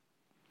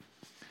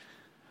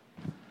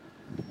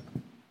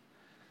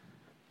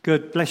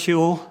Good, bless you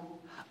all.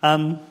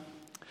 The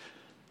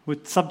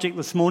subject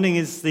this morning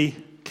is the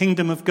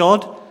kingdom of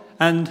God,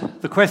 and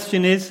the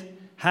question is,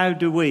 how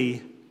do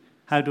we,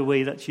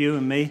 that's you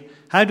and me,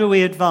 how do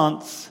we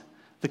advance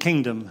the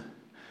kingdom?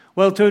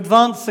 Well, to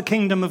advance the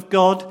kingdom of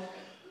God,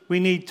 we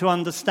need to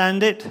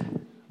understand it,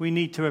 we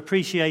need to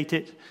appreciate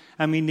it,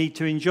 and we need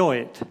to enjoy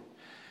it.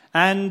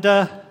 And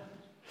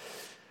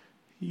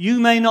you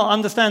may not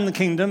understand the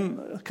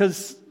kingdom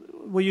because,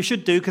 well, you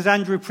should do, because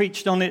Andrew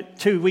preached on it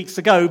 2 weeks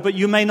ago, but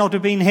you may not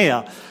have been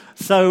here.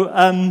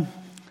 So,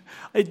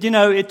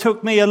 it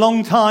took me a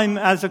long time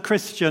as a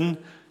Christian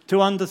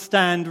to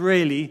understand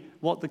really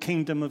what the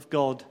kingdom of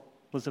God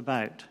was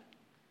about.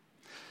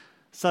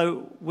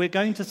 So, we're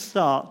going to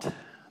start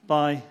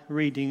by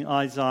reading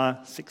Isaiah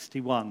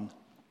 61.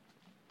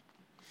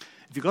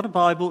 If you've got a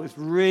Bible, it's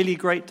really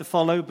great to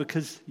follow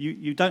because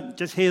you don't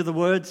just hear the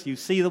words, you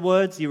see the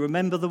words, you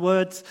remember the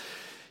words,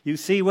 you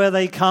see where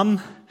they come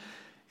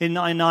in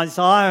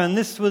Isaiah. And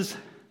this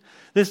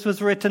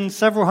was written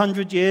several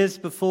hundred years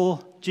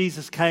before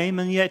Jesus came,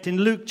 and yet in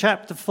Luke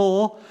chapter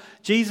 4,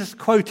 Jesus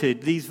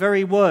quoted these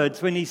very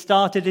words when he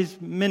started his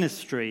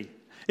ministry.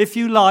 If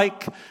you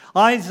like,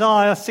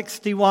 Isaiah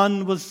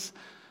 61 was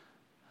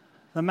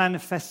the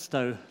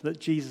manifesto that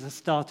Jesus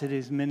started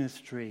his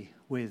ministry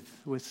with.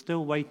 We're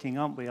still waiting,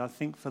 aren't we, I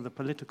think, for the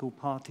political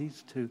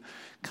parties to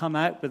come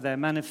out with their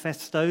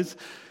manifestos.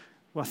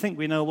 Well, I think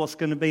we know what's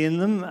going to be in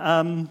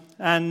them,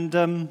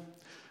 and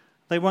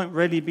they won't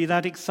really be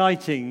that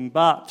exciting,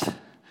 but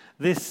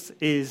this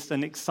is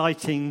an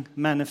exciting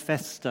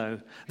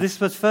manifesto. This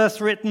was first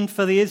written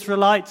for the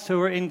Israelites who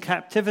were in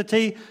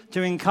captivity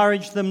to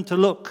encourage them to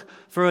look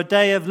for a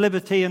day of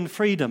liberty and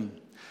freedom.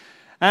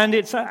 And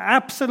it's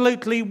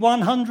absolutely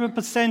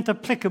 100%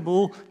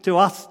 applicable to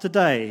us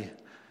today,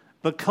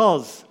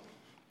 because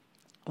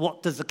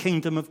what does the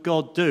kingdom of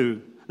God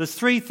do? There's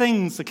three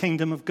things the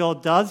kingdom of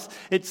God does.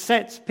 It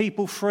sets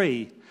people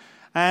free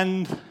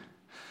and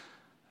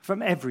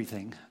from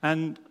everything.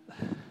 And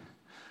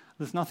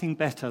there's nothing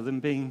better than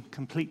being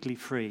completely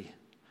free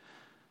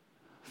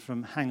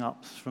from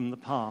hang-ups from the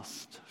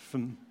past,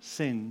 from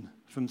sin,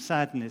 from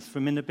sadness,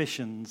 from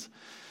inhibitions.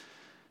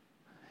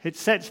 It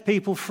sets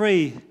people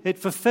free. It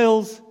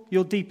fulfills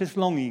your deepest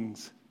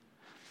longings.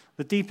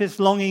 The deepest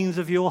longings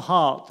of your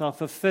heart are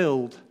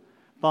fulfilled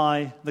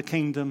by the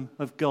kingdom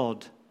of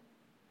God.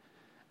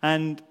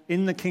 And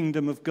in the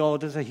kingdom of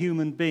God, as a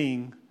human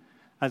being,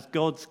 as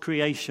God's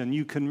creation,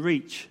 you can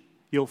reach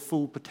your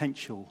full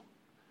potential.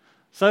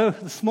 So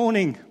this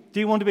morning, do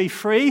you want to be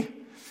free?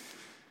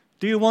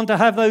 Do you want to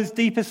have those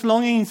deepest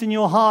longings in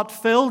your heart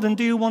filled? And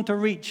do you want to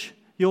reach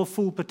your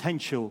full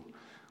potential?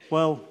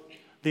 Well,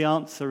 the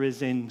answer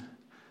is in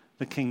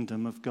the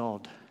kingdom of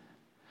God.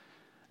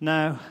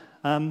 Now,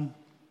 a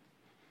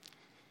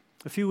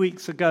few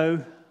weeks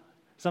ago,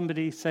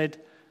 somebody said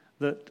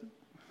that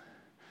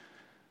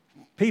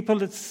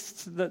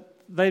that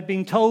they'd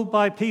been told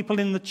by people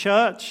in the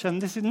church,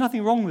 and this is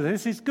nothing wrong with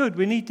this is good.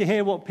 We need to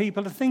hear what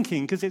people are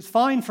thinking, because it's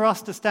fine for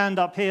us to stand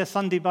up here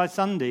Sunday by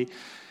Sunday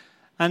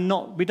and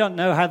we don't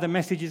know how the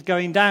message is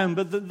going down,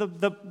 but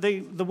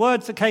the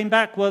words that came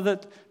back were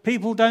that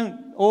people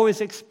don't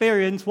always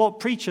experience what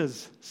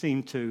preachers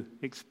seem to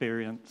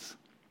experience.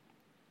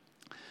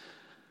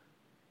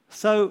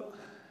 So,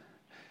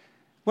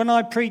 when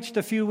I preached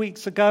a few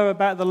weeks ago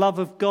about the love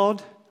of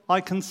God, I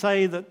can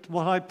say that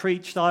what I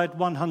preached I had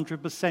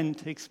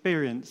 100%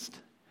 experienced.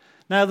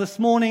 Now this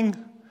morning,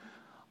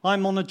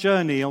 I'm on a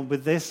journey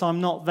with this. I'm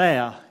not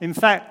there. In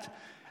fact,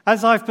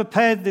 as I've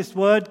prepared this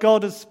word,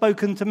 God has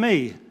spoken to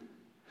me.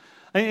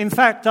 In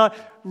fact,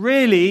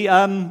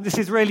 this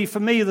is really for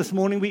me this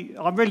morning.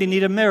 I really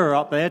need a mirror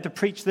up there to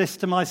preach this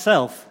to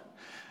myself.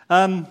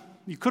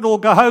 You could all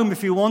go home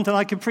if you want, and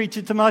I can preach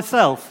it to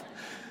myself.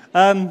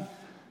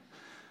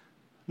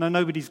 No,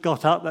 nobody's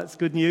got up. That's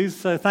good news.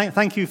 So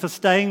thank you for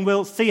staying.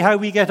 We'll see how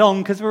we get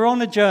on, because we're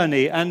on a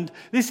journey. And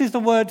this is the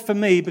word for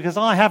me, because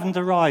I haven't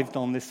arrived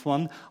on this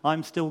one.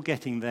 I'm still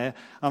getting there.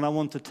 And I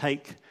want to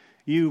take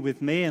you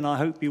with me, and I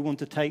hope you want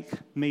to take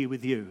me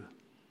with you.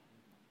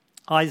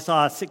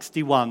 Isaiah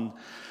 61.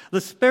 The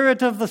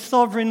Spirit of the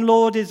Sovereign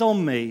Lord is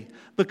on me,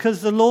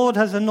 because the Lord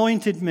has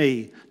anointed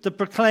me to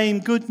proclaim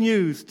good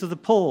news to the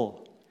poor.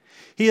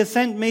 He has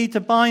sent me to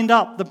bind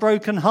up the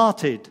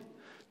brokenhearted,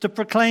 to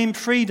proclaim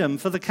freedom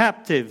for the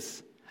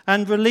captives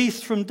and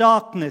release from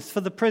darkness for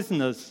the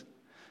prisoners,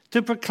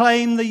 to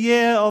proclaim the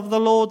year of the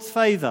Lord's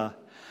favor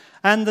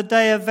and the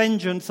day of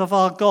vengeance of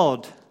our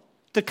God,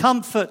 to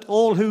comfort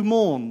all who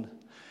mourn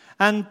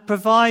and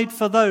provide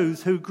for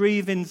those who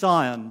grieve in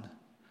Zion,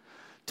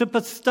 to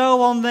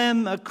bestow on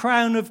them a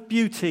crown of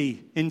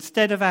beauty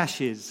instead of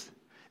ashes,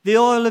 the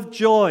oil of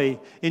joy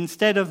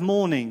instead of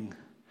mourning,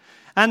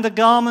 and a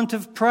garment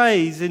of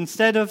praise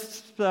instead of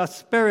a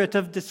spirit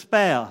of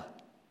despair.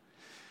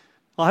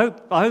 I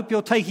hope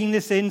you're taking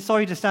this in.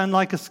 Sorry to sound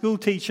like a school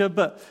teacher,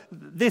 but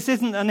this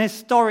isn't an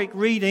historic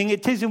reading.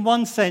 It is in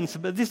one sense,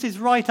 but this is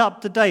right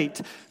up to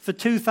date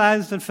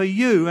for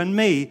you and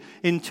me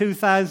in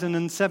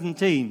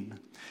 2017.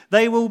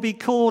 They will be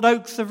called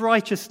oaks of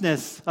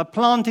righteousness, a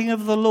planting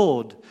of the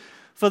Lord,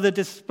 for the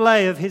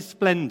display of his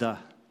splendor.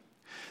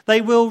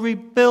 They will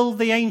rebuild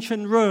the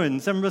ancient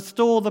ruins and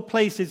restore the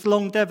places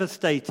long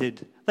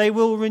devastated. They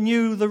will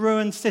renew the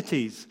ruined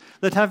cities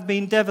that have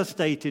been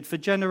devastated for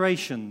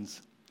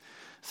generations.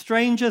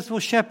 Strangers will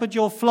shepherd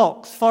your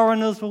flocks,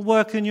 foreigners will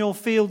work in your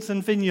fields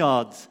and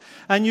vineyards,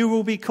 and you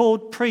will be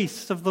called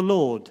priests of the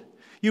Lord.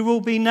 You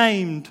will be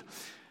named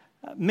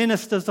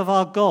ministers of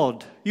our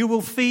God. You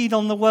will feed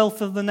on the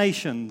wealth of the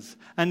nations,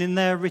 and in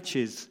their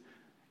riches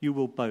you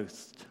will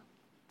boast.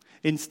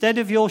 Instead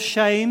of your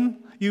shame,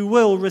 you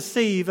will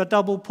receive a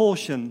double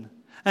portion,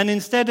 and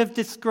instead of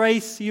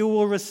disgrace, you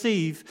will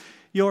receive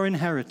your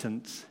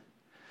inheritance,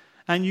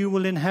 and you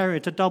will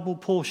inherit a double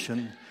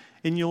portion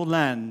in your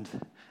land,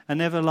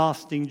 and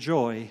everlasting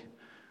joy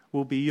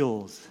will be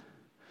yours.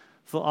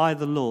 For I,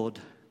 the Lord,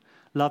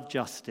 love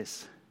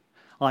justice.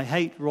 I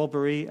hate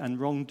robbery and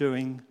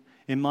wrongdoing.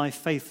 In my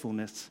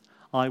faithfulness,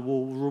 I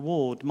will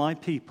reward my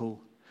people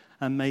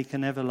and make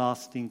an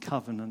everlasting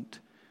covenant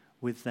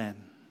with them.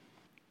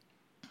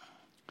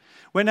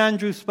 When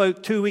Andrew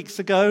spoke 2 weeks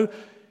ago,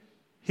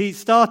 he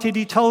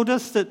told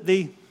us that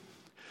the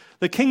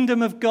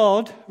kingdom of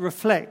God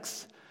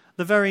reflects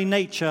the very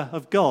nature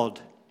of God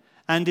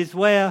and is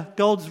where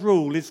God's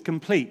rule is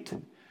complete.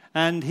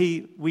 And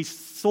we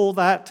saw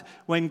that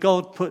when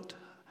God put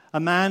a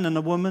man and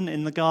a woman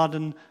in the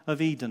Garden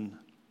of Eden.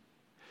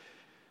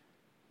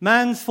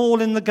 Man's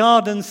fall in the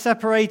garden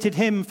separated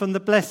him from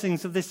the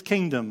blessings of this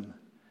kingdom,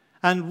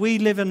 and we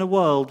live in a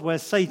world where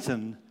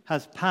Satan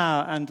has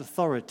power and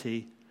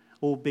authority,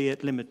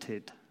 albeit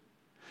limited.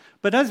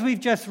 But as we've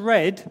just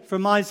read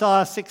from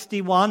Isaiah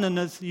 61, and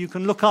as you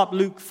can look up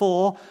Luke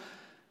 4,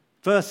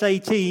 verse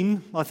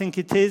 18, I think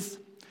it is,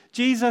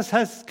 Jesus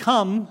has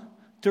come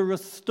to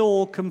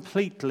restore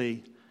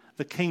completely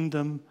the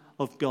kingdom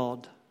of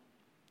God.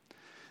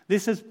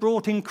 This has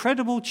brought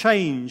incredible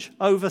change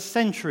over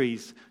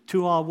centuries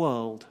to our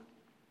world.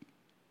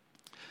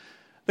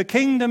 The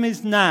kingdom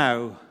is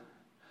now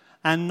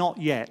and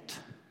not yet.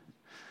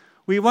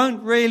 We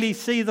won't really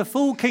see the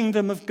full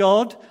kingdom of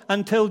God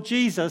until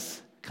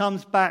Jesus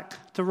comes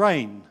back to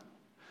reign.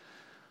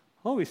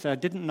 Oh, we say, I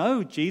didn't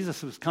know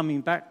Jesus was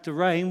coming back to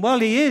reign.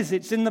 Well, he is.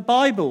 It's in the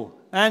Bible.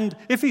 And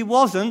if he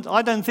wasn't,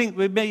 I don't think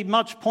there'd be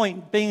much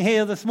point being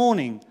here this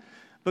morning,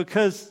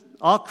 because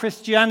our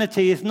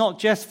Christianity is not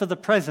just for the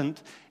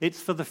present, it's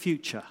for the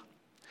future.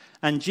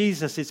 And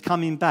Jesus is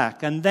coming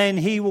back, and then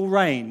he will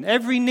reign.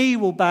 Every knee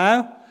will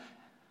bow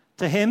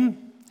to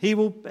him.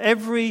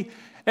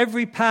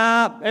 Every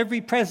power,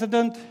 every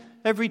president,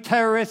 every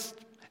terrorist,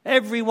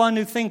 everyone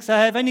who thinks they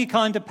have any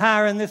kind of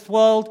power in this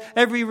world,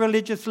 every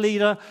religious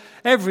leader,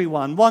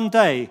 everyone one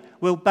day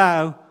will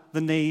bow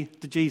the knee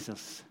to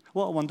Jesus.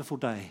 What a wonderful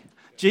day.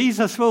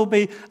 Jesus will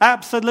be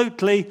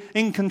absolutely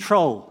in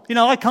control.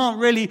 I can't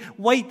really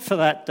wait for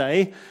that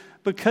day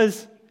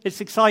because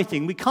it's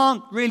exciting. We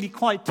can't really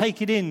quite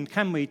take it in,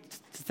 can we,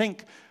 to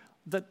think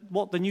that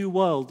what the new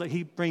world that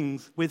he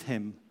brings with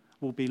him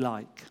will be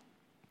like.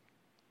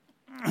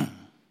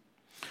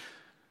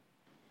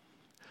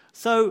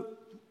 So,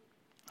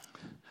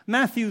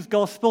 Matthew's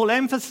gospel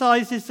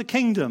emphasizes the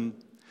kingdom.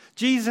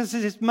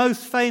 Jesus'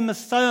 most famous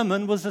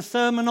sermon was the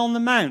Sermon on the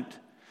Mount.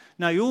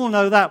 Now, you all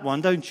know that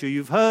one, don't you?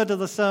 You've heard of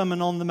the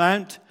Sermon on the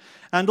Mount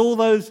and all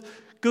those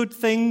good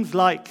things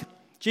like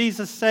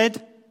Jesus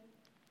said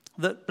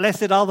that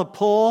blessed are the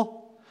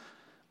poor,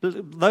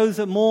 those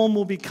that mourn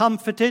will be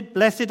comforted,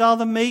 blessed are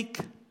the meek,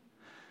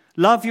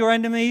 love your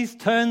enemies,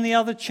 turn the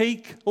other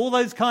cheek, all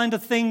those kind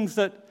of things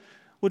that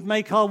would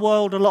make our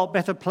world a lot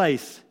better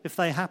place if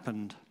they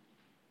happened.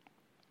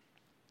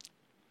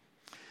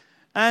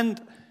 And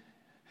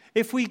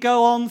if we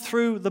go on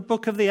through the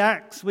book of the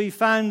Acts, we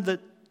found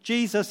that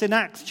Jesus in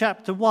Acts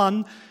chapter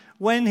 1,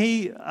 when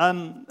he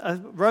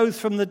rose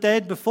from the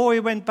dead, before he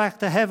went back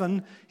to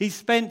heaven, he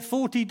spent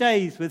 40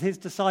 days with his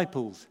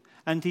disciples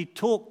and he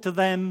talked to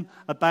them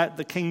about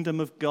the kingdom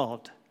of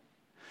God.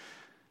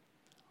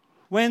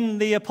 When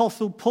the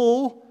Apostle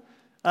Paul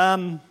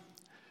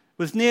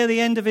was near the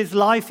end of his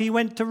life, he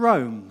went to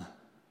Rome.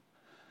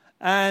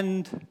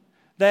 And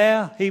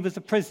there he was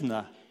a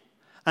prisoner.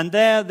 And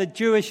there the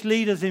Jewish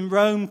leaders in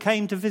Rome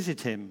came to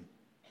visit him.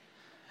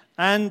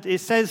 And it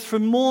says,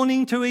 from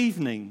morning to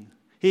evening,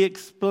 he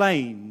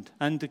explained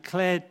and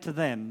declared to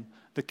them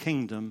the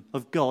kingdom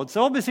of God.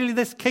 So obviously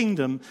this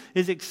kingdom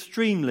is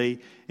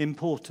extremely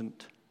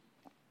important.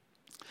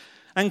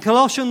 And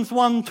Colossians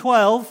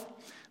 1:12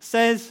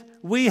 says,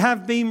 we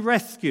have been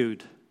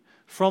rescued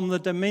from the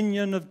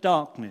dominion of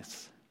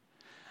darkness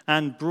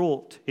and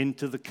brought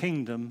into the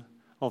kingdom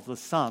of the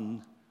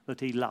Son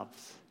that he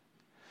loves.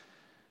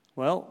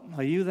 Well,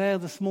 are you there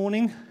this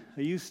morning?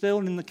 Are you still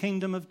in the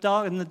kingdom of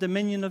in the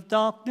dominion of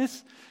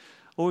darkness?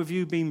 Or have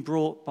you been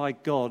brought by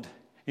God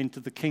into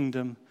the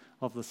kingdom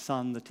of the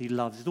Son that he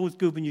loves? It's always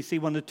good when you see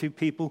one or two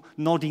people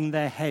nodding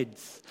their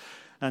heads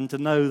and to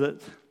know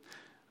that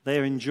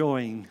they're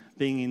enjoying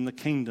being in the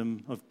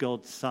kingdom of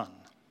God's Son.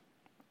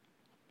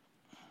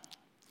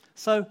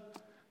 So,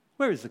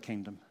 where is the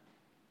kingdom?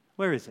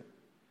 Where is it?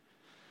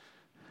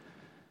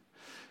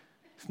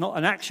 It's not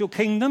an actual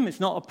kingdom. It's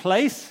not a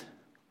place.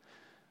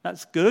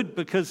 That's good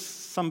because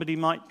somebody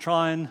might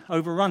try and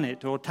overrun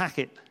it or attack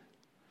it.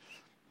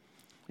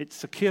 It's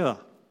secure.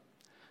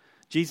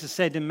 Jesus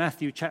said in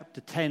Matthew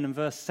chapter 10 and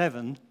verse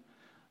 7,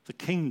 the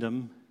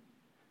kingdom,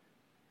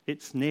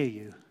 it's near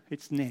you.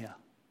 It's near.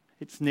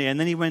 It's near. And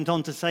then he went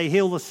on to say,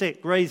 heal the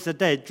sick, raise the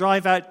dead,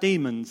 drive out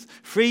demons.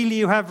 Freely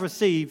you have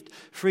received,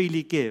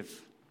 freely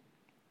give.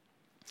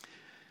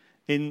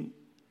 In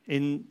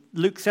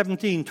Luke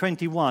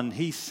 17:21,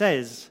 he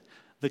says,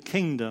 the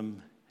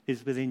kingdom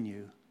is within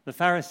you. The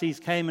Pharisees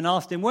came and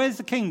asked him, where's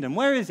the kingdom?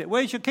 Where is it?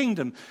 Where's your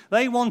kingdom?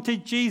 They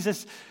wanted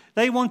Jesus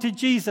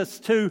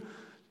to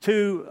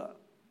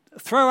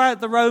throw out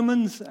the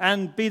Romans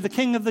and be the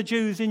king of the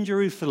Jews in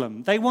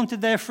Jerusalem. They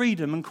wanted their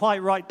freedom, and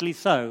quite rightly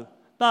so.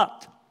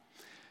 But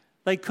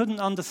they couldn't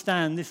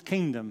understand this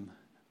kingdom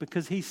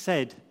because he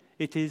said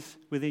it is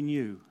within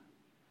you.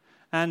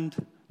 And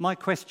my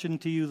question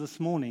to you this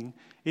morning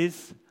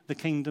is the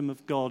kingdom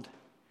of God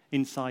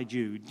inside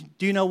you.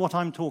 Do you know what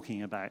I'm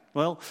talking about?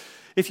 Well,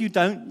 if you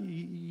don't,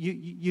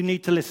 you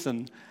need to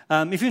listen.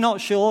 If you're not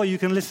sure, you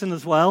can listen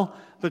as well,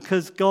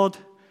 because God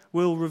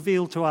will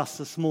reveal to us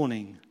this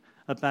morning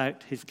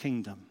about his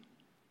kingdom.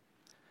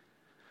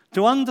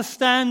 To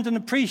understand and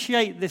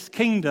appreciate this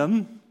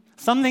kingdom,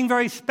 something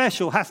very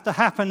special has to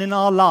happen in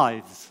our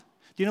lives.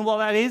 Do you know what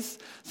that is?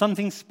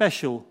 Something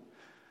special.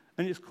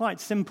 And it's quite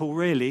simple,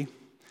 really,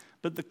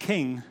 but the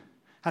king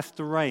has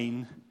to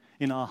reign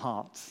in our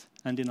hearts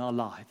and in our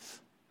lives.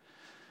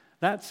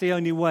 That's the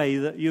only way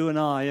that you and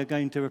I are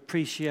going to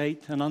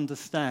appreciate and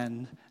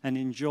understand and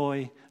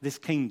enjoy this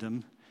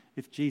kingdom,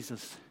 if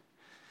Jesus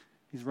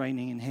is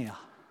reigning in here.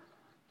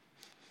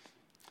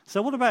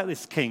 So what about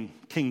this king,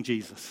 King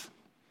Jesus?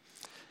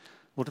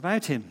 What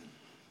about him?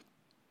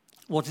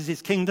 What is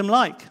his kingdom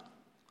like?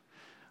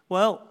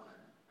 Well,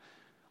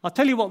 I'll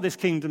tell you what this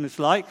kingdom is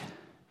like.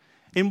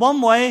 In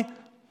one way,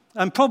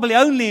 and probably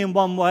only in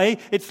one way,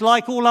 it's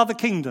like all other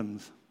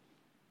kingdoms.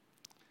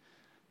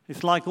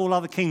 It's like all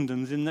other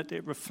kingdoms in that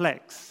it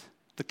reflects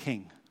the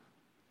king.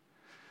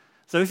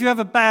 So if you have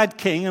a bad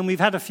king, and we've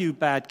had a few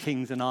bad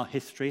kings in our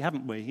history,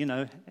 haven't we? You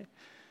know,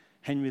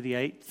 Henry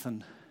VIII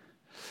and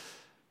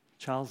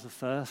Charles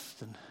I,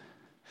 and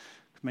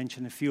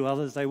mention a few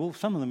others.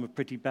 Some of them were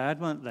pretty bad,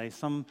 weren't they?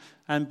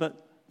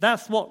 But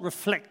that's what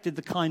reflected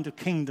the kind of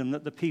kingdom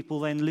that the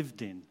people then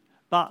lived in.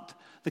 But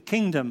the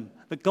kingdom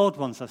that God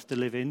wants us to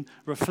live in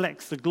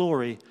reflects the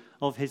glory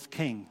of his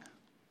king,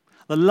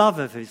 the love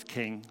of his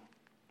king.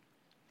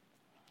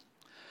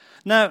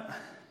 Now,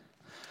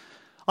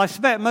 I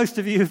suspect most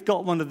of you have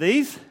got one of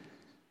these.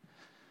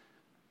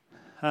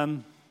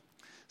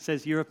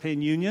 Says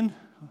European Union.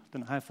 I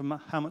don't know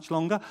how much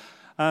longer.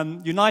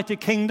 United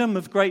Kingdom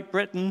of Great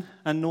Britain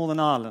and Northern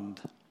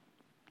Ireland.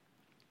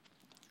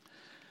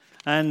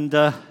 And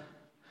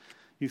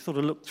you sort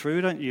of look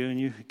through, don't you? And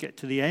you get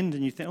to the end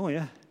and you think, oh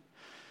yeah,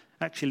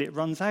 actually it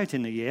runs out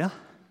in a year.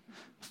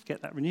 Let's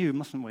get that renewed,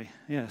 mustn't we?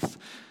 Yes.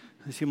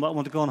 As you might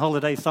want to go on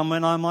holiday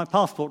somewhere and my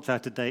passport's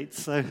out of date.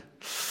 So,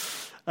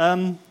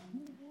 and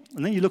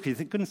then you look at it, you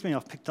think, goodness me,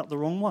 I've picked up the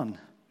wrong one.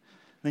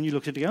 Then you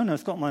look at it and go, oh no,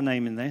 it's got my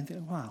name in there. And you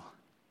think, wow,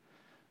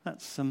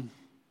 that's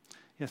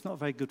it's not a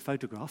very good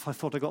photograph. I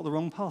thought I got the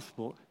wrong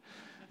passport.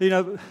 You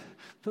know,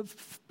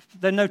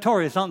 they're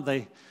notorious, aren't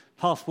they?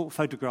 Passport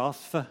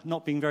photographs for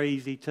not being very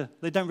easy to.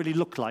 They don't really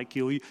look like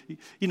you.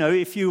 You know,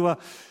 if you were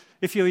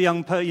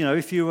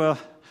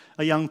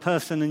a young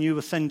person and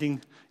you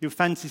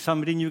fancy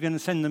somebody and you were going to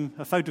send them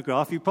a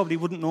photograph, you probably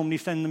wouldn't normally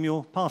send them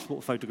your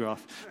passport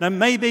photograph. Now,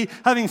 maybe,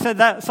 having said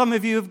that, some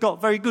of you have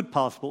got very good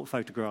passport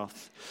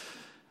photographs.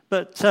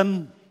 But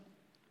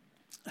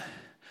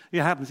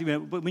it happens, you know,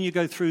 when you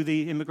go through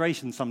the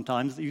immigration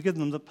sometimes, you give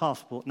them the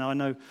passport. Now, I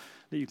know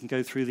that you can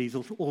go through these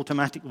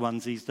automatic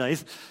ones these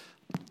days,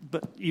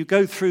 but you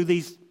go through,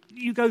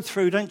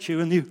 don't you,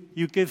 and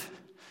you give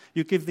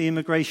the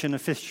immigration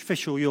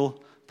official your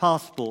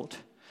passport.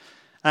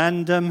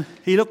 And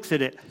he looks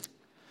at it.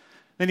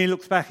 Then he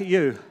looks back at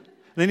you.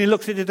 Then he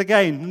looks at it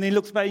again. And then he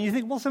looks back and you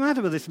think, what's the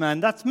matter with this man?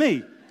 That's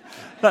me.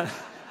 But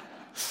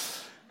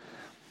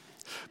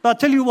I'll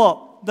tell you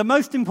what, the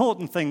most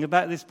important thing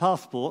about this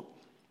passport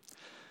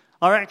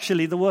are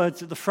actually the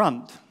words at the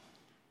front.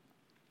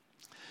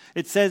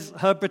 It says,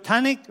 Her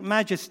Britannic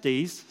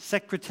Majesty's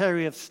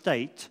Secretary of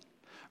State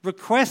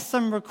requests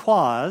and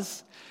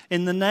requires,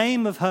 in the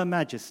name of Her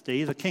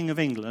Majesty, the King of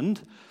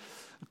England,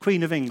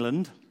 Queen of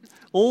England,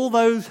 all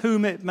those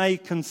whom it may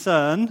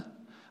concern.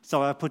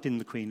 So I put in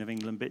the Queen of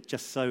England bit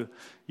just so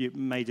you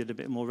made it a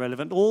bit more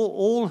relevant.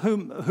 All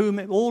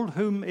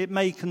whom it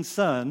may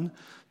concern,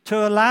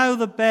 to allow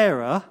the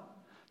bearer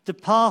to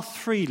pass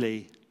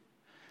freely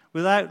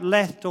without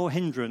let or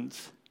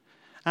hindrance,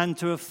 and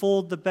to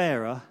afford the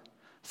bearer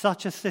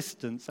such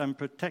assistance and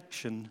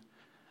protection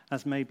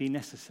as may be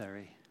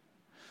necessary.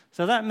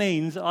 So that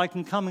means I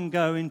can come and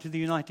go into the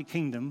United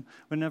Kingdom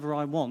whenever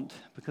I want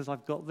because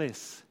I've got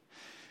this.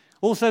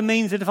 Also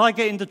means that if I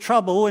get into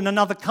trouble in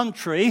another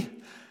country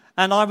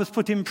and I was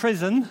put in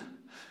prison,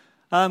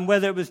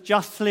 whether it was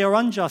justly or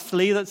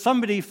unjustly, that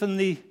somebody from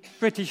the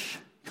British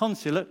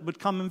consulate would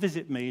come and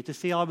visit me to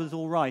see I was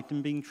all right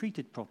and being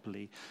treated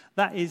properly.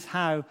 That is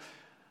how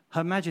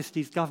Her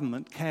Majesty's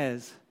government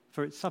cares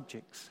for its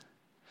subjects.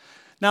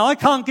 Now, I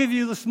can't give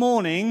you this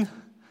morning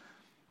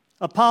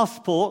a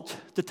passport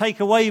to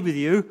take away with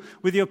you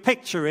with your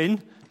picture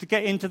in to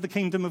get into the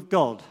kingdom of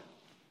God.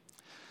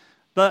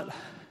 But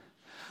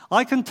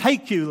I can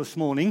take you this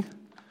morning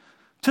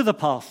to the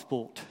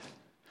passport.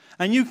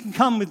 And you can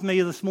come with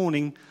me this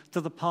morning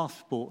to the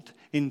passport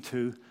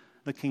into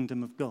the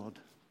kingdom of God.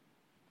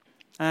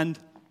 And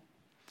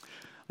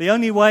the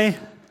only way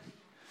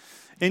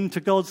into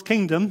God's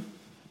kingdom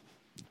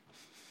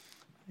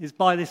is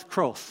by this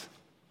cross.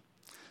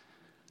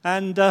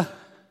 And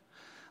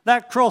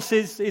that cross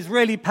is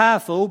really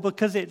powerful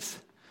because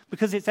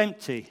it's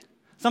empty.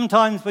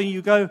 Sometimes when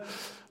you go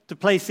to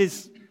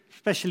places,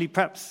 especially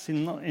perhaps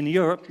in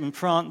Europe and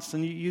France,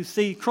 and you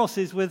see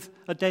crosses with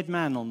a dead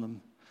man on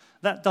them,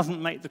 that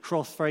doesn't make the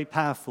cross very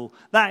powerful.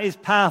 That is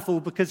powerful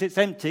because it's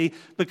empty,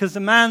 because the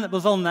man that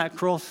was on that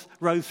cross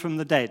rose from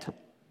the dead.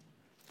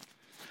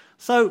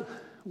 So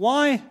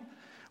why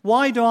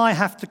do I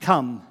have to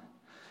come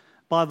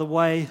by the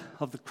way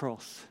of the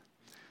cross?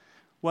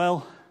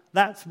 Well,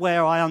 that's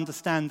where I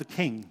understand the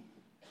King.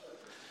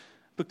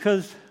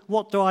 Because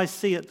what do I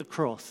see at the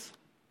cross?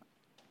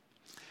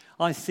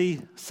 I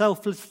see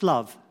selfless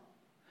love.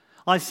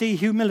 I see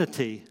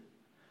humility.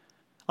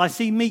 I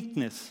see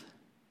meekness.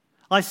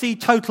 I see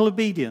total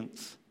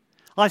obedience.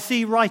 I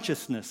see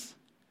righteousness.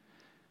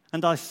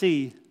 And I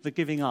see the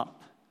giving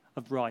up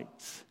of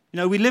rights. You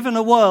know, we live in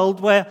a world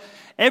where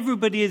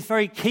everybody is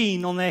very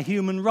keen on their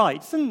human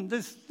rights. And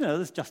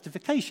there's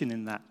justification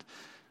in that.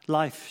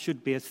 Life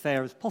should be as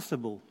fair as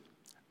possible.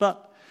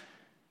 But,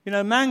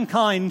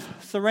 mankind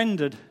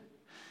surrendered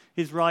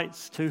his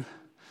rights to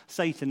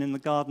Satan in the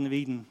Garden of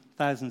Eden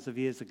thousands of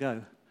years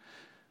ago.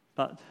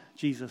 But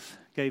Jesus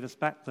gave us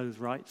back those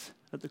rights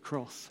at the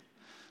cross.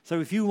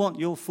 So if you want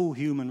your full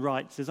human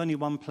rights, there's only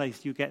one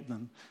place you get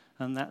them,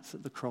 and that's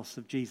at the cross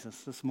of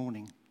Jesus this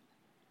morning.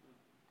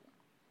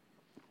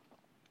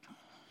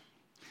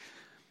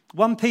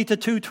 1 Peter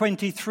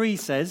 2:23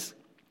 says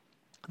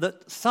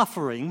that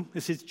suffering,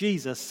 this is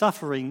Jesus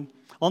suffering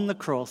on the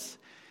cross,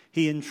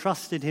 he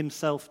entrusted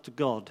himself to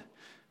God,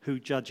 who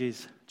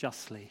judges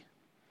justly.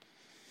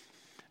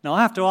 Now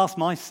I have to ask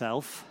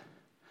myself,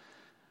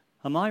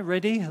 am I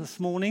ready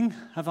this morning?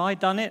 Have I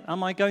done it?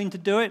 Am I going to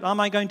do it? Am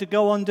I going to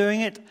go on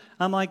doing it?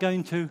 Am I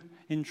going to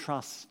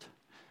entrust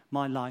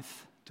my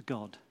life to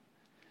God?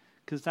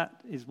 Because that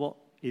is what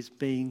is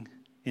being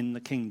in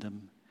the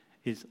kingdom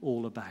is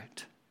all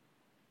about.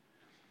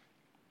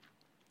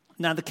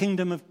 Now the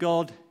kingdom of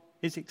God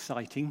is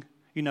exciting.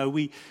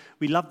 We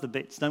love the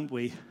bits, don't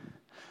we?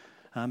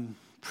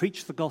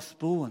 Preach the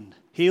gospel and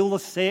heal the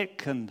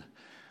sick and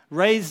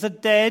raise the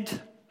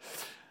dead,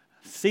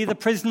 see the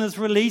prisoners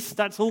released.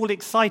 That's all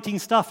exciting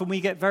stuff, and we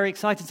get very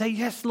excited and say,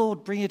 yes,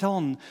 Lord, bring it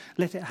on.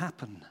 Let it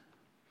happen.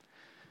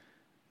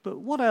 But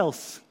what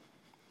else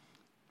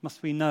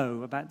must we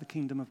know about the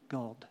kingdom of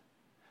God?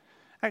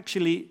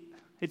 Actually,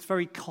 it's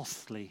very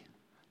costly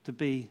to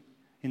be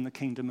in the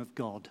kingdom of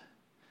God.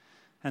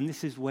 And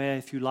this is where,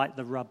 if you like,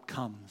 the rub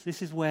comes.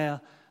 This is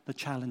where the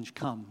challenge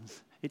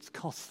comes. It's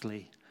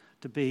costly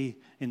to be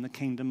in the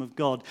kingdom of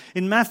God.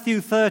 In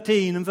Matthew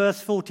 13 and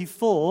verse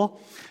 44,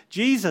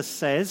 Jesus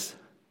says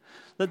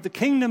that the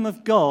kingdom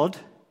of God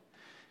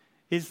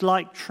is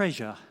like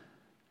treasure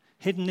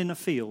hidden in a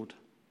field.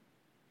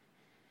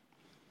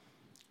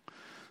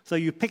 So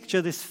you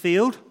picture this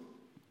field,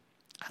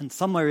 and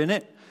somewhere in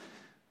it,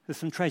 there's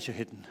some treasure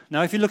hidden.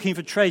 Now, if you're looking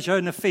for treasure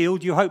in a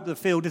field, you hope the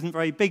field isn't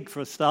very big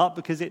for a start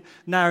because it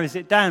narrows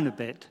it down a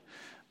bit.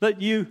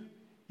 But you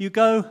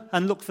go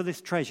and look for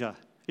this treasure.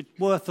 It's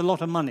worth a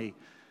lot of money.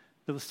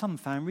 There was some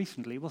found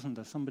recently, wasn't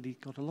there? Somebody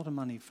got a lot of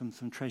money from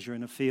some treasure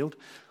in a field.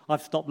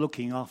 I've stopped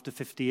looking after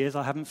 50 years.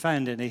 I haven't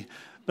found any.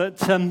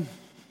 But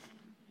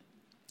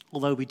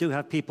although we do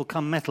have people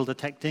come metal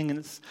detecting,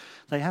 and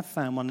they have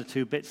found one or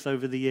two bits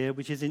over the years,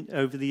 which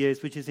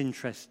is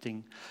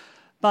interesting.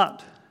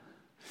 But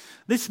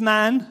this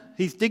man,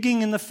 he's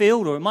digging in the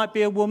field, or it might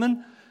be a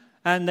woman,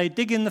 and they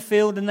dig in the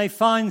field and they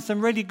find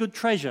some really good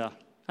treasure.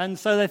 And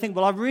so they think,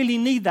 well, I really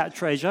need that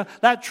treasure.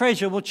 That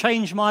treasure will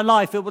change my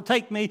life. It will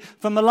take me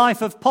from a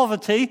life of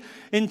poverty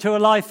into a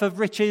life of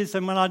riches,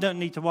 and when I don't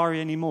need to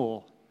worry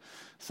anymore.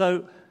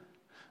 So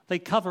they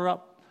cover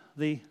up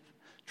the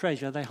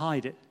treasure, they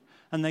hide it,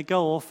 and they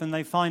go off and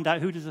they find out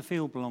who does the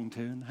field belong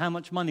to and how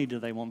much money do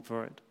they want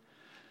for it.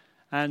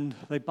 And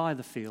they buy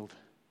the field.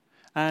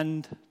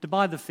 And to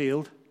buy the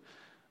field,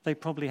 they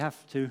probably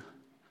have to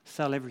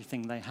sell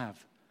everything they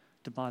have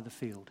to buy the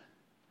field.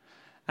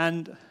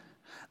 And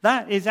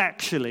that is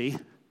actually,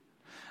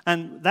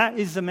 and that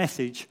is the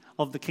message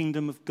of the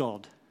kingdom of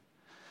God.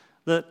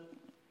 That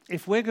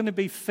if we're going to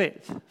be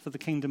fit for the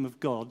kingdom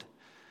of God,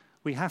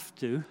 we have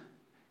to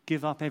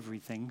give up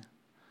everything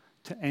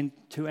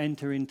to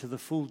enter into the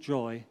full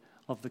joy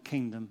of the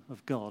kingdom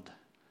of God.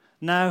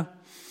 Now,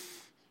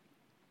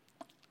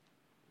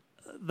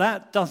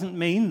 that doesn't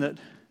mean that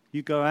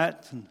you go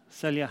out and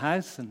sell your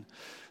house and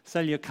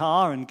sell your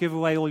car and give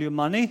away all your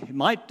money. It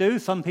might do.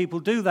 Some people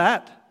do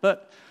that.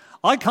 But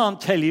I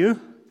can't tell you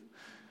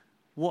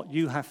what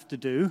you have to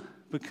do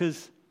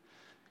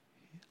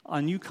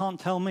and you can't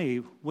tell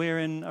me. We're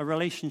in a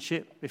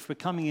relationship. If we're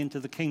coming into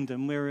the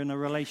kingdom, we're in a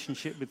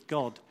relationship with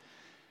God.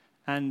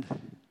 And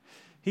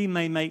he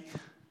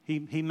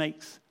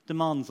makes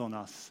demands on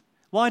us.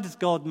 Why does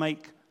God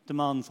make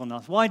demands on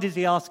us? Why does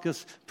he ask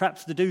us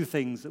perhaps to do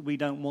things that we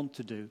don't want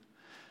to do?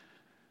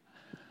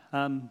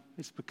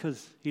 It's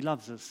because he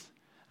loves us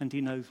and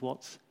he knows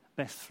what's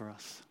best for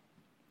us.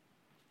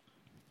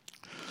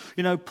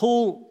 You know,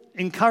 Paul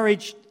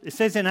encouraged, it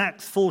says in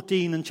Acts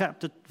 14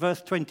 and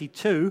verse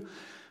 22,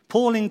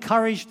 Paul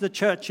encouraged the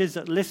churches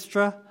at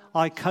Lystra,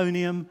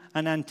 Iconium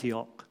and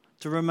Antioch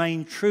to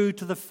remain true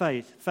to the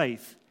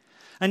faith.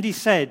 And he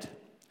said,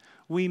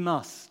 we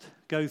must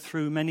go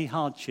through many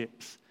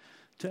hardships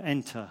to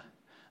enter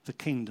the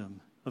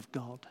kingdom of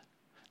God.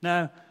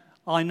 Now,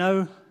 I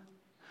know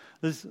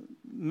there's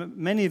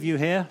many of you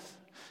here,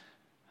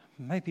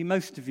 maybe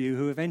most of you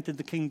who have entered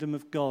the kingdom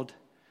of God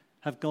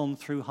have gone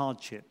through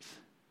hardships.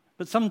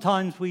 But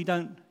sometimes we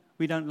don't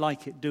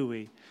like it, do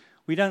we?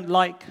 We don't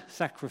like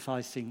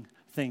sacrificing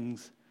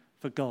things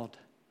for God.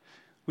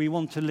 We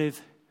want to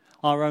live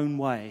our own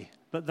way,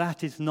 but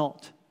that is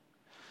not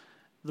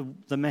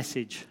the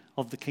message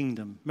of the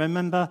kingdom.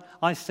 Remember,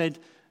 I said,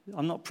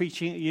 I'm not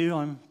preaching at you,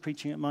 I'm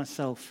preaching at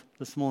myself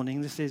this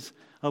morning. This is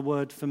a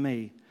word for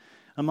me.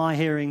 Am I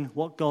hearing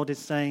what God is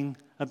saying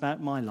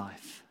about my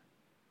life?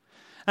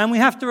 And we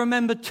have to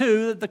remember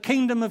too that the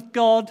kingdom of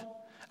God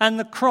and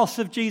the cross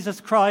of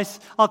Jesus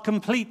Christ are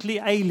completely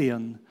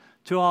alien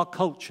to our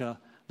culture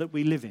that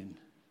we live in.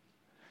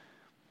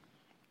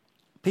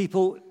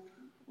 People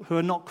who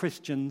are not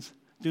Christians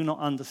do not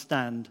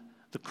understand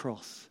the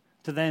cross.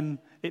 To them,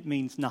 it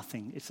means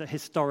nothing. It's a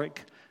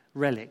historic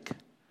relic.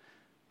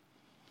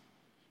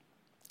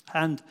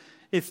 And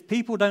if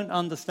people don't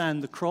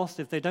understand the cross,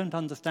 if they don't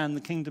understand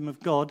the kingdom of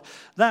God,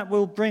 that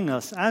will bring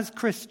us, as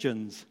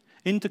Christians,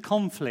 into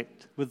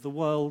conflict with the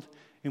world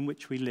in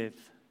which we live.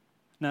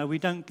 Now, we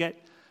don't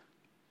get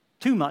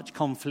too much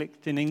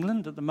conflict in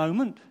England at the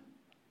moment,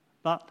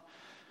 but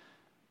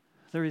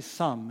there is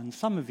some, and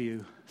some of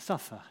you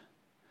suffer.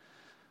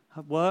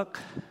 At work,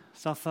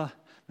 suffer,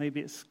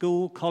 maybe at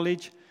school,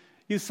 college,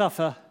 you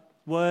suffer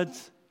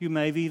words. You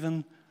may have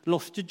even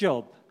lost your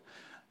job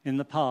in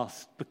the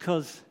past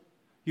because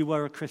you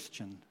were a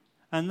Christian.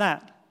 And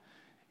that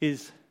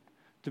is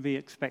to be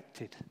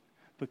expected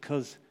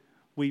because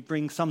we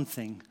bring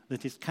something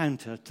that is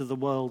counter to the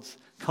world's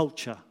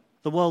culture.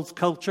 The world's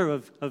culture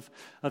of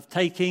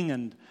taking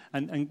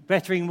and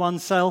bettering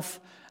oneself,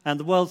 and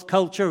the world's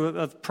culture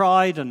of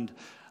pride and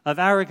of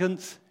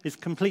arrogance is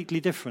completely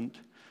different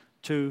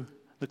to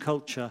the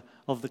culture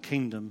of the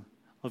kingdom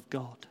of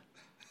God.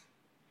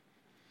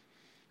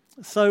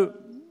 So,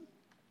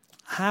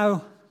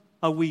 how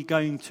are we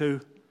going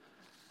to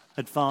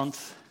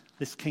advance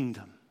this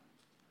kingdom?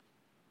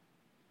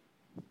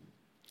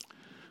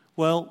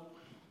 Well,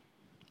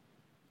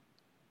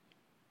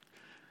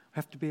 we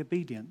have to be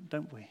obedient,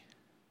 don't we?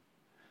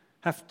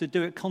 Have to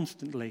do it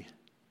constantly.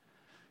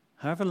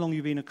 However long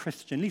you've been a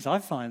Christian, at least I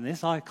find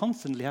this, I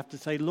constantly have to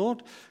say,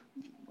 Lord,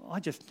 I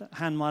just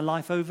hand my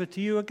life over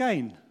to you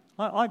again.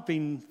 I've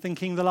been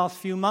thinking the last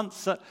few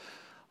months that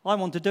I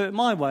want to do it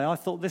my way. I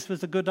thought this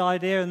was a good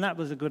idea and that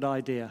was a good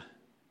idea.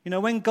 You know,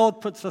 when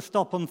God puts a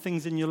stop on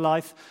things in your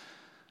life,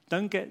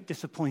 don't get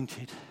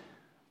disappointed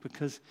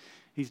because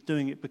he's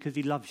doing it because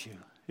he loves you.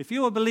 If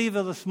you're a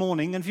believer this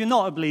morning, and if you're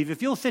not a believer,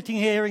 if you're sitting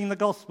here hearing the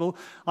gospel,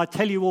 I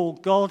tell you all,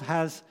 God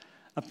has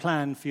a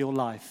plan for your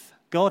life.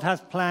 God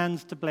has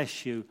plans to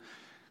bless you.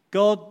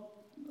 God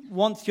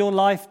wants your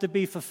life to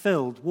be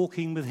fulfilled,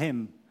 walking with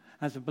him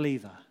as a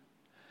believer.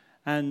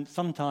 And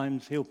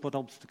sometimes he'll put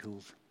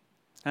obstacles.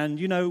 And,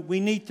 you know, we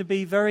need to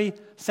be very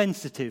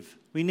sensitive.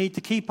 We need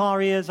to keep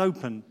our ears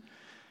open.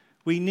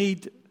 We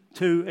need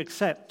to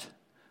accept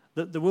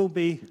that there will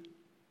be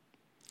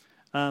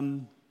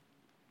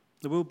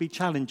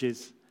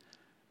challenges.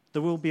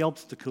 There will be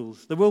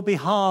obstacles. There will be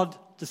hard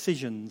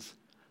decisions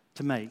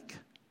to make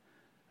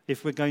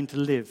if we're going to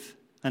live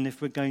and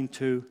if we're going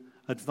to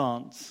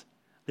advance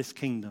this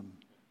kingdom.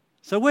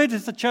 So where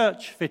does the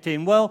church fit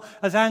in? Well,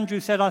 as Andrew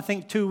said, I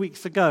think 2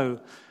 weeks ago,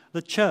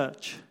 the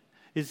church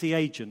is the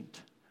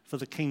agent for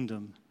the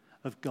kingdom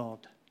of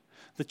God.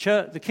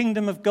 The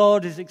kingdom of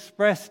God is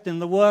expressed in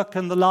the work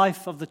and the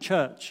life of the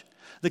church.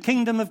 The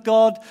kingdom of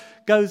God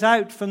goes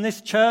out from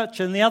this church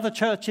and the other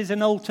churches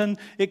in Alton.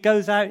 It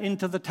goes out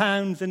into the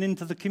towns and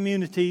into the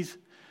communities,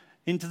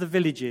 into the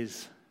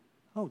villages.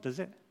 Oh, does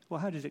it? Well,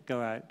 how does it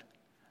go out?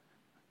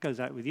 It goes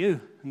out with you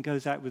and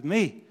goes out with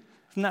me.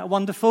 Isn't that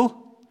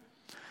wonderful?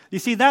 You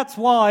see, that's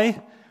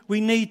why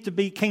we need to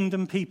be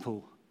kingdom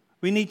people.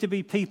 We need to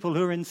be people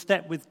who are in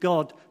step with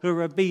God, who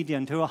are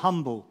obedient, who are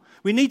humble.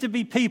 We need to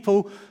be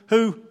people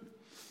who,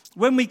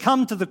 when we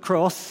come to the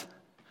cross,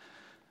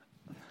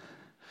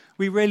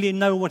 we really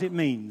know what it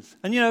means.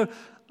 And you know,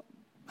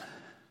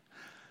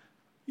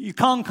 You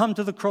can't come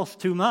to the cross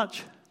too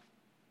much.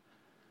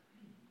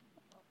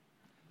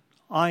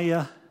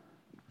 I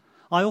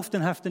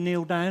often have to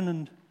kneel down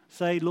and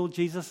say, Lord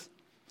Jesus,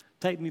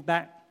 take me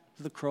back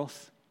to the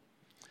cross.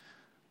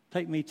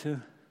 Take me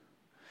to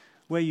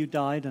where you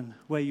died and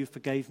where you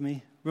forgave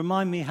me.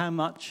 Remind me how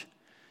much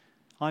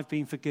I've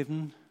been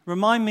forgiven.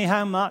 Remind me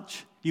how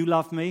much you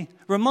love me.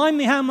 Remind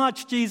me how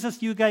much,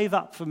 Jesus, you gave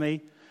up for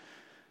me.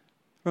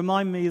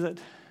 Remind me that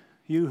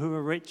you who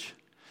are rich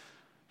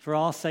for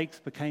our sakes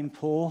became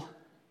poor,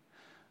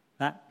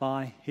 that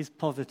by his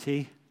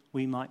poverty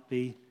we might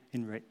be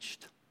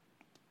enriched.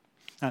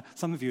 Now,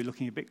 some of you are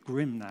looking a bit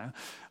grim now.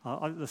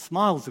 The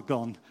smiles have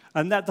gone.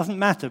 And that doesn't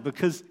matter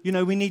because,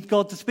 we need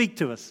God to speak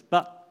to us.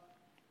 But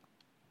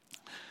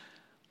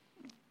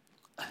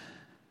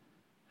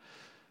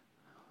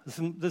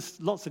there's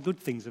lots of good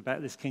things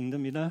about this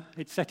kingdom,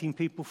 It's setting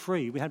people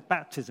free. We had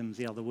baptisms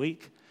the other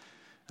week.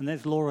 And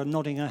there's Laura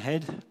nodding her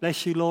head.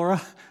 Bless you,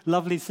 Laura.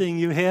 Lovely seeing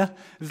you here.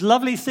 It was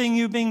lovely seeing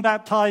you being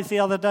baptized the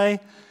other day.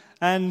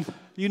 And,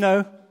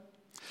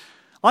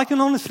 I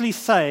can honestly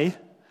say,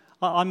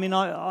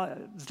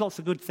 there's lots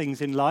of good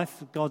things in life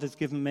that God has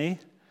given me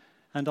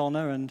and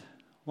honor. And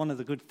one of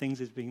the good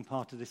things is being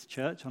part of this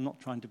church. I'm not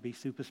trying to be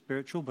super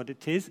spiritual, but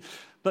it is.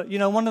 But,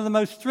 one of the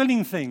most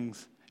thrilling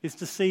things is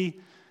to see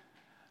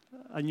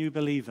a new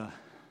believer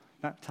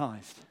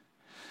baptized.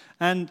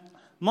 And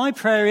my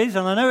prayer is,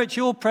 and I know it's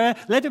your prayer,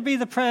 let it be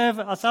the prayer of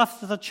us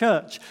as a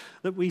church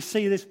that we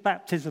see this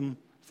baptism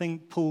thing,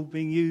 Paul,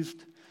 being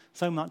used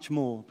so much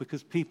more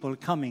because people are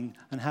coming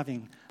and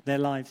having their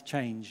lives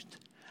changed.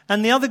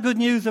 And the other good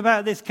news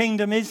about this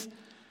kingdom is,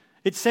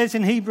 it says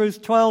in Hebrews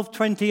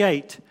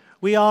 12:28,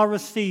 we are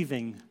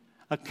receiving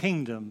a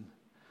kingdom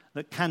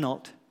that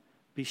cannot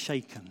be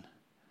shaken.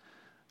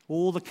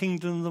 All the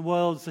kingdom of the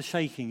world are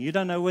shaking. You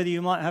don't know whether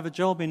you might have a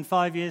job in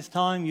 5 years'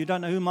 time. You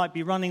don't know who might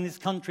be running this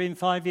country in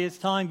 5 years'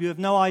 time. You have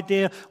no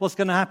idea what's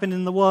going to happen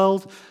in the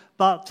world.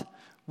 But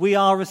we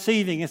are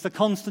receiving. It's a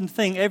constant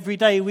thing. Every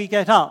day we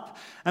get up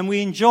and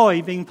we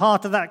enjoy being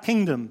part of that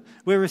kingdom.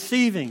 We're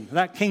receiving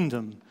that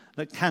kingdom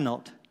that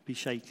cannot be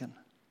shaken.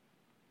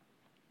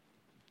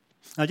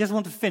 I just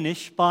want to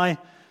finish by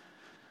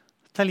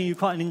telling you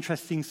quite an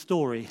interesting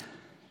story.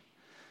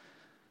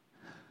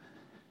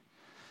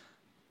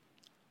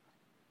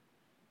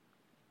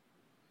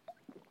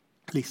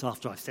 At least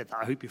after I've said that,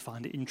 I hope you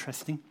find it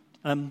interesting.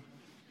 I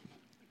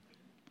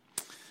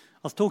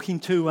was talking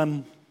to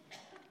a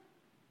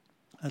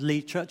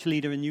church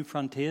leader in New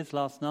Frontiers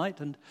last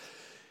night, and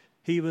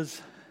he was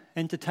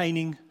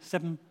entertaining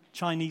 7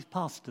 Chinese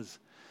pastors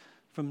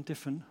from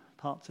different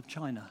parts of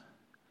China.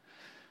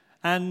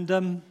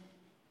 And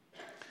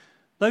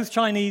those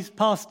Chinese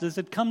pastors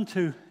had come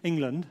to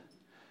England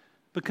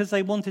because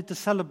they wanted to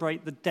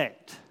celebrate the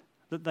debt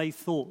that they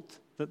thought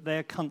that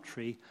their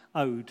country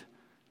owed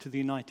to the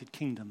United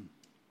Kingdom.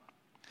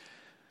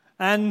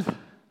 And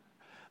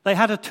they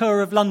had a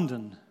tour of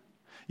London.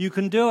 You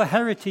can do a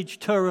heritage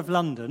tour of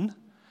London,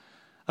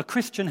 a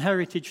Christian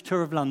heritage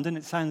tour of London.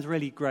 It sounds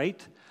really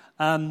great.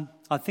 I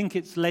think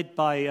it's led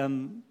by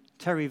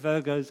Terry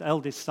Virgo's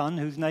eldest son,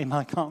 whose name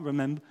I can't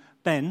remember,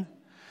 Ben.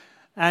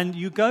 And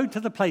you go to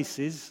the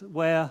places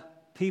where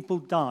people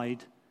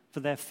died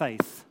for their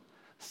faith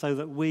so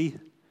that we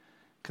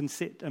can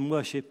sit and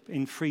worship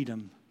in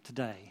freedom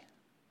today.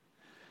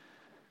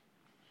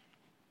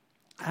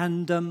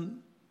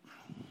 And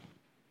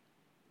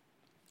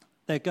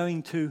they're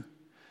going to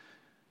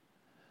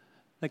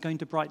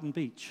Brighton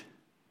Beach.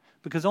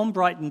 Because on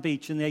Brighton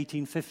Beach in the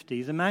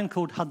 1850s, a man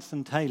called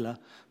Hudson Taylor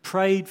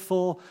prayed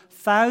for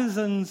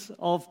thousands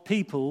of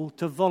people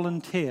to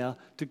volunteer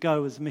to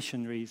go as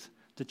missionaries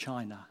to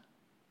China.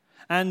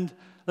 And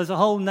there's a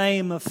whole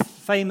name of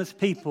famous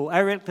people.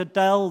 Eric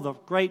Liddell, the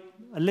great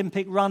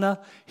Olympic runner,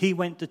 he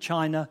went to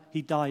China.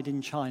 He died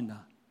in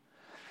China.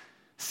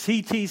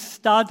 C.T.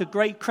 Studd, a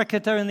great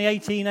cricketer in the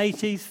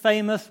 1880s,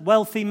 famous,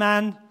 wealthy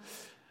man,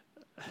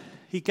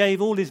 he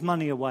gave all his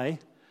money away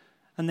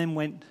and then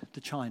went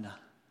to China.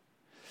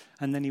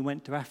 And then he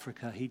went to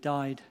Africa. He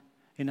died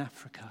in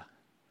Africa.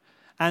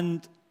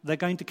 And they're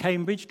going to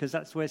Cambridge because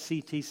that's where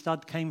C.T.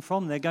 Studd came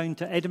from. They're going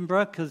to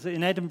Edinburgh because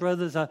in Edinburgh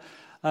there's a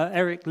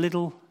Eric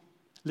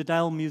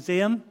Liddell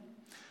Museum.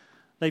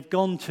 They've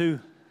gone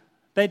to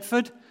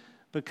Bedford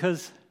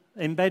because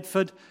in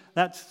Bedford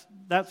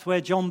that's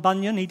where John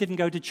Bunyan, he didn't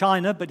go to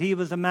China, but he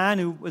was a man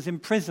who was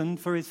imprisoned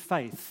for his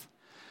faith.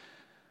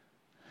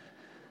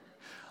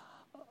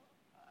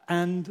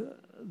 And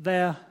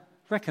they're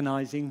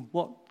recognizing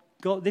what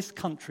God, this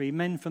country,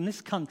 men from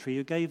this country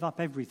who gave up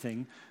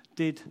everything,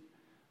 did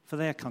for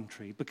their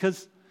country.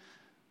 Because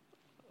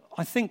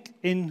I think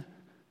in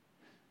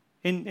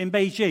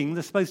Beijing,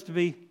 there's supposed to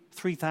be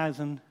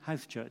 3,000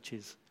 house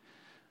churches.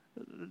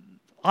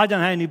 I don't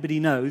know how anybody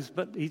knows,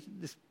 but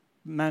this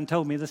man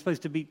told me there's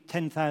supposed to be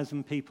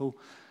 10,000 people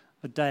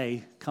a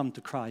day come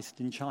to Christ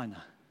in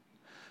China.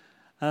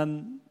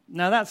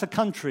 Now, that's a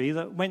country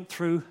that went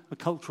through a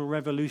cultural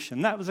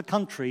revolution. That was a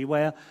country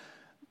where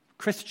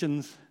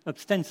Christians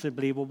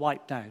ostensibly were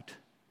wiped out.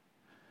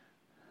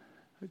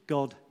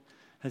 God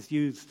has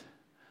used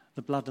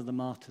the blood of the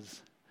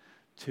martyrs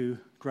to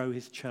grow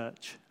his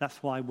church.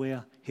 That's why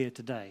we're here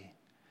today.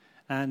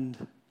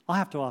 And I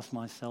have to ask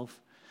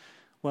myself,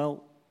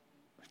 well,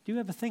 do you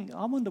ever think,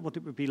 I wonder what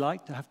it would be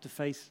like to have to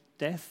face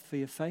death for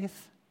your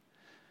faith?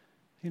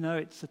 You know,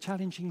 it's a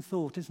challenging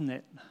thought, isn't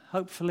it?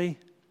 Hopefully,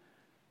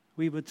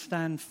 we would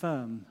stand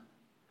firm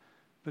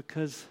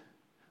because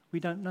we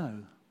don't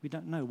know. We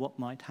don't know what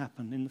might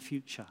happen in the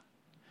future.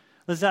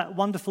 There's that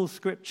wonderful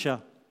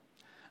scripture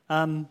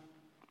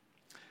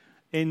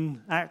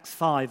in Acts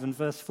 5 and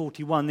verse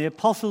 41. The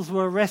apostles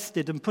were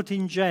arrested and put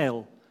in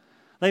jail.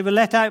 They were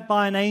let out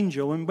by an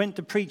angel and went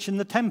to preach in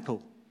the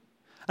temple.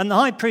 And the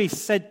high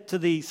priest said to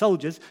the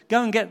soldiers,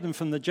 go and get them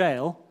from the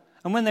jail.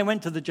 And when they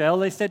went to the jail,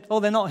 they said, oh,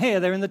 they're not here,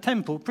 they're in the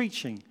temple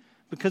preaching.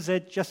 Because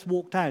they'd just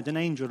walked out, an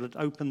angel had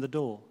opened the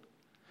door.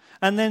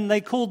 And then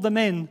they called them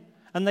in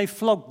and they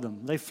flogged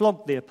them. They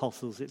flogged the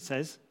apostles, it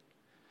says.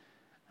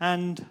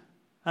 And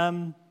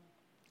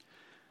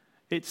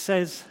it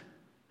says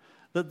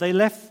that they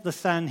left the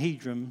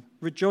Sanhedrin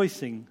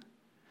rejoicing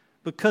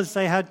because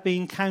they had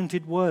been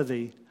counted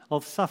worthy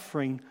of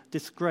suffering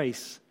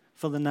disgrace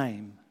for the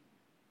name.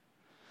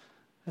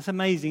 It's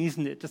amazing,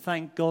 isn't it, to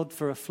thank God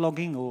for a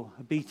flogging or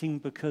a beating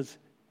because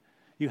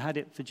you had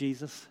it for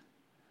Jesus.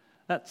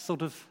 That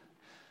sort of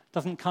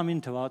doesn't come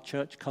into our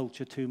church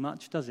culture too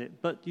much, does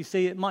it? But you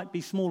see, it might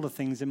be smaller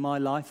things in my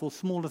life or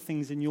smaller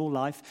things in your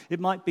life. It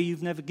might be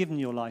you've never given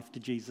your life to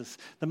Jesus.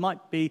 It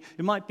might be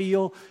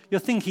you're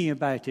thinking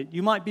about it.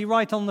 You might be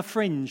right on the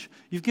fringe.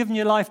 You've given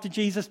your life to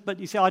Jesus, but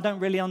you say, I don't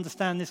really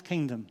understand this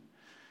kingdom.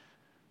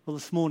 Well,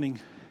 this morning,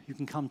 you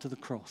can come to the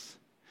cross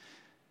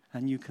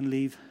and you can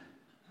leave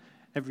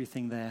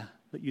everything there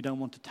that you don't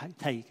want to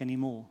take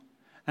anymore.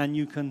 And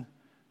you can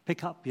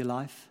pick up your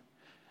life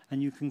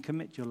and you can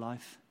commit your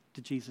life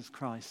to Jesus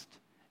Christ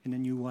in a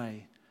new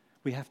way.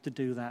 We have to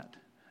do that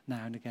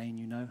now and again,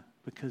 you know,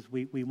 because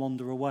we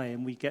wander away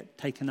and we get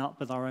taken up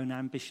with our own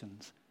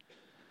ambitions.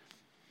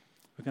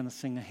 We're going to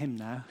sing a hymn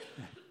now,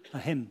 a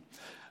hymn.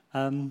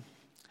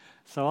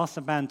 So ask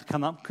the band to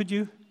come up. Could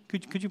you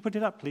put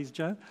it up, please,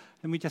 Joe?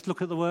 And we just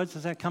look at the words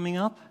as they're coming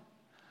up.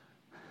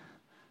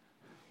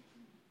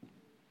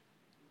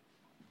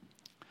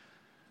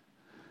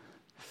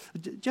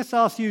 Just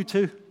ask you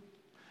to, you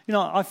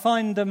know, I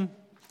think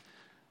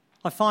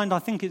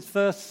it's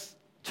verse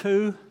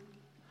 2,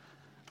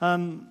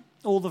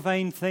 all the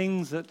vain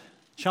things that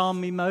charm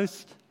me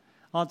most,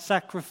 I'd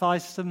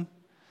sacrifice them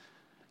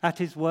at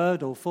his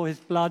word or for his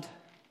blood.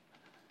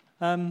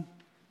 You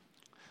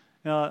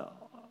know,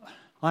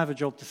 I have a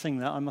job to sing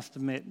that, I must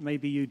admit.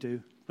 Maybe you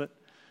do. But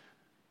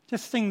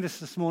just sing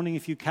this morning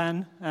if you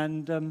can,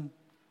 and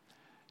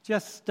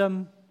just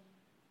an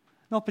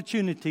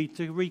opportunity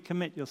to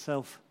recommit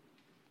yourself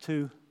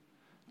to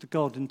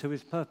God and to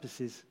his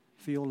purposes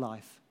for your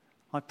life.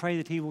 I pray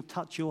that he will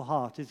touch your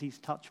heart as he's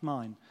touched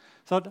mine.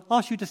 So I'd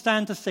ask you to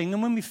stand to sing,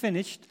 and when we've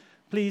finished,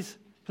 please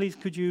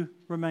could you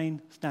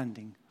remain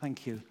standing.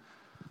 Thank you.